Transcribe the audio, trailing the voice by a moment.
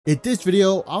In this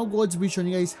video, I'm going to be showing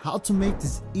you guys how to make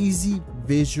this easy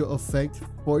visual effect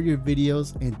for your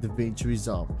videos in Davinci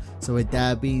Resolve. So with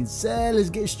that being said,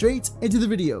 let's get straight into the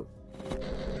video.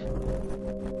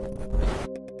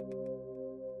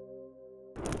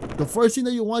 The first thing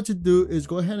that you want to do is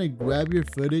go ahead and grab your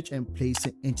footage and place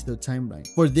it into the timeline.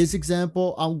 For this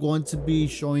example, I'm going to be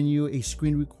showing you a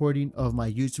screen recording of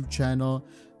my YouTube channel.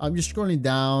 I'm just scrolling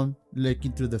down,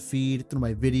 looking through the feed, through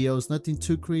my videos, nothing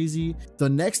too crazy. The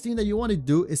next thing that you want to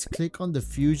do is click on the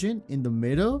fusion in the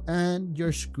middle and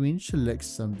your screen should look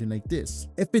something like this.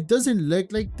 If it doesn't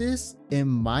look like this, it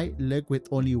might look with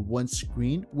only one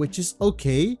screen, which is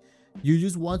okay. You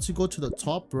just want to go to the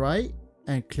top right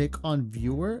and click on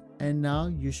viewer, and now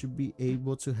you should be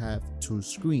able to have two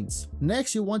screens.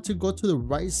 Next, you want to go to the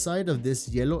right side of this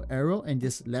yellow arrow and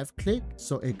just left click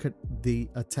so it could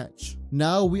detach.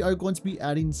 Now we are going to be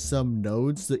adding some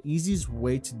nodes. The easiest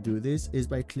way to do this is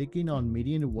by clicking on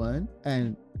median 1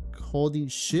 and holding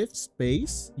shift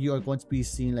space. You are going to be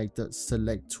seeing like the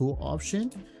select tool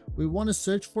option. We want to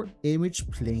search for image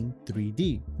plane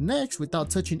 3D. Next, without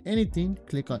touching anything,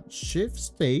 click on shift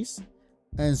space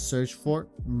and search for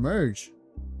merge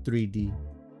 3D,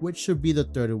 which should be the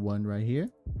third one right here.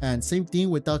 And same thing,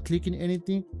 without clicking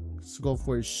anything, let's go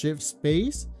for shift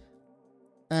space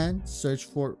and search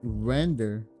for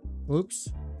render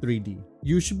 3D.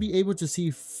 You should be able to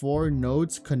see 4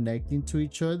 nodes connecting to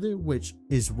each other, which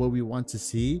is what we want to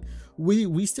see.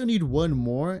 We still need one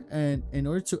more, and in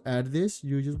order to add this,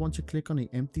 you just want to click on the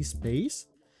empty space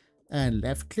and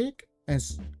left click, and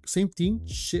same thing,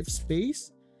 shift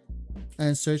space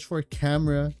and search for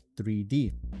camera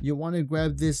 3D. You want to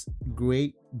grab this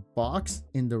gray box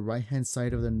in the right hand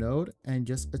side of the node and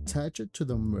just attach it to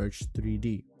the merge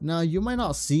 3D. Now you might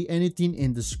not see anything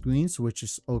in the screens, which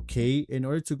is okay. In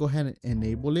order to go ahead and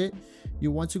enable it,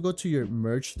 you want to go to your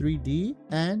merge 3D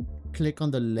and click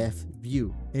on the left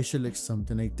view. It should look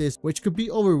something like this, which could be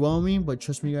overwhelming, but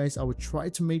trust me guys, I would try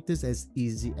to make this as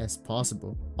easy as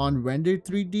possible. On render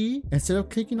 3D, instead of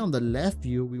clicking on the left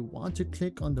view, we want to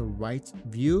click on the right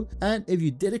view, and if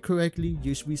you did it correctly,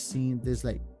 you should be seeing this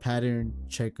like pattern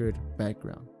checkered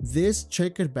background. This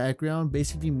checkered background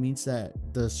basically means that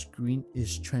the screen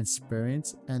is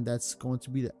transparent, and that's going to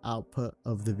be the output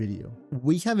of the video.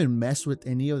 We haven't messed with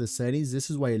any of the settings, this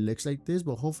is why it looks like this,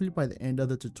 but hopefully by the end of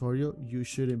the tutorial you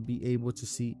shouldn't be able to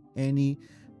see any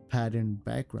pattern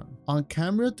background. On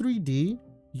camera 3D,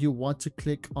 you want to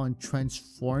click on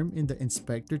transform in the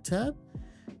inspector tab,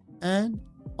 and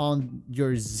on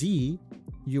your Z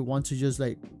you want to just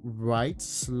like right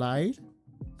slide,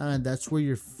 and that's where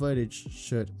your footage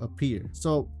should appear.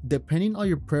 So depending on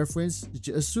your preference,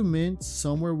 just zoom in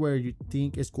somewhere where you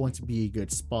think it's going to be a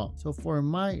good spot. So for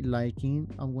my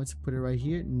liking, I'm going to put it right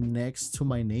here next to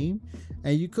my name,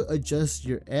 and you could adjust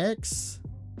your X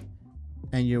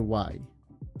and your Y.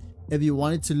 If you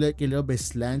want it to look a little bit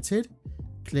slanted,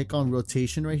 click on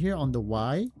rotation right here on the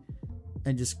Y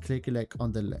and just click it like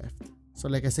on the left. So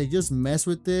like I said, just mess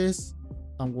with this.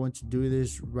 I'm going to do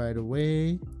this right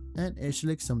away, and it should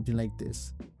look something like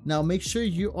this. Now make sure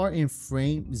you are in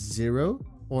frame 0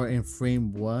 or in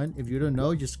frame 1. If you don't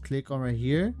know, just click on right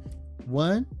here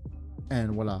 1,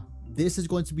 and voila, this is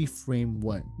going to be frame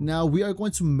 1. Now we are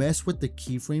going to mess with the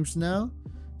keyframes now.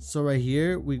 So right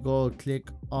here we go click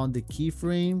on the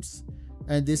keyframes,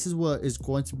 and this is what is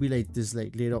going to be like this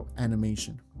like little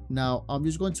animation. Now I'm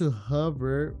just going to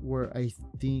hover where I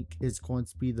think it's going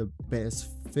to be the best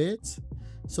fit.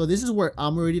 So this is where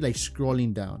I'm already like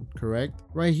scrolling down, correct?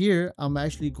 Right here, I'm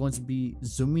actually going to be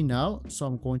zooming out. So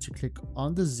I'm going to click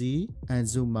on the Z and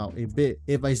zoom out a bit.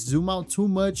 If I zoom out too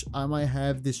much, I might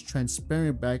have this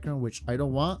transparent background, which I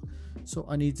don't want. So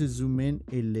I need to zoom in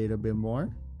a little bit more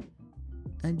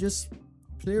and just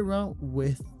play around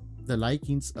with the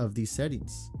likings of these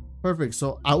settings. Perfect.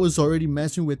 So I was already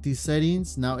messing with these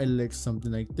settings. Now it looks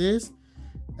something like this.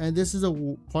 And this is a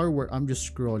part where I'm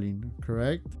just scrolling,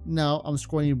 correct? Now I'm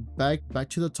scrolling back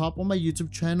to the top on my YouTube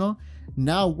channel.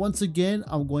 Now once again,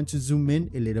 I'm going to zoom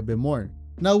in a little bit more.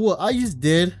 Now what I just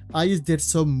did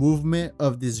some movement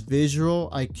of this visual.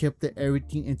 I kept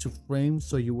everything into frames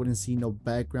so you wouldn't see no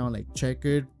background like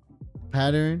checkered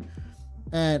pattern,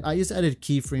 and I just added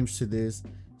keyframes to this.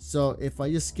 So if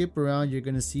I just skip around, you're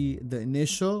gonna see the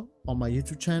initial on my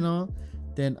YouTube channel,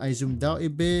 then I zoomed out a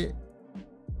bit,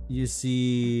 you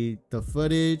see the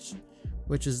footage,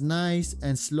 which is nice,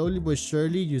 and slowly but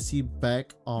surely you see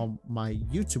back on my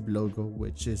YouTube logo,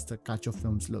 which is the Cacho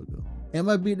Films logo. It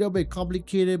might be a little bit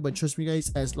complicated, but trust me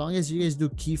guys, as long as you guys do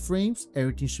keyframes,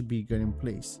 everything should be good in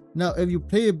place. Now if you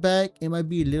play it back, it might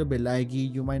be a little bit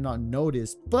laggy, you might not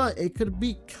notice, but it could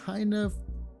be kind of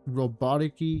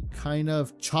robotic-y, kind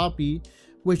of choppy,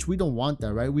 which we don't want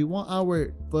that, right? We want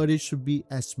our footage to be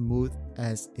as smooth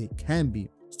as it can be.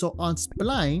 So on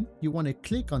spline, you want to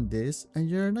click on this and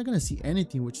you're not going to see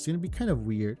anything, which is going to be kind of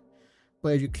weird.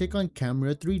 But if you click on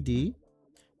camera 3D,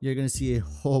 you're going to see a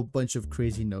whole bunch of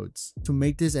crazy nodes. To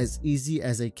make this as easy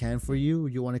as I can for you,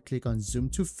 you want to click on zoom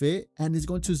to fit, and it's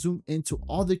going to zoom into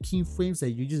all the keyframes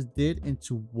that you just did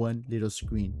into one little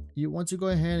screen. You want to go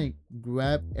ahead and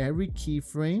grab every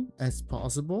keyframe as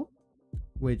possible,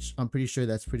 which I'm pretty sure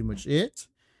that's pretty much it.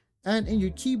 And in your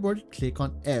keyboard, click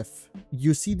on F.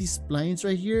 You see these splines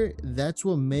right here? That's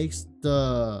what makes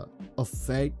the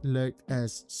effect look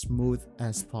as smooth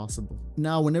as possible.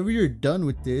 Now, whenever you're done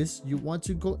with this, you want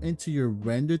to go into your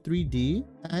render 3D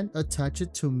and attach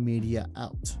it to media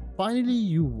out. Finally,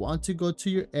 you want to go to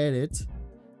your edit,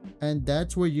 and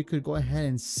that's where you could go ahead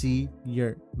and see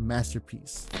your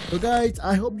masterpiece. So guys,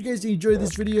 I hope you guys enjoyed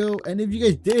this video, and if you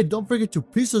guys did, don't forget to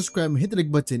please subscribe and hit the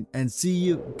like button, and see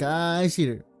you guys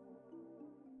later.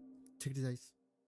 Check this out.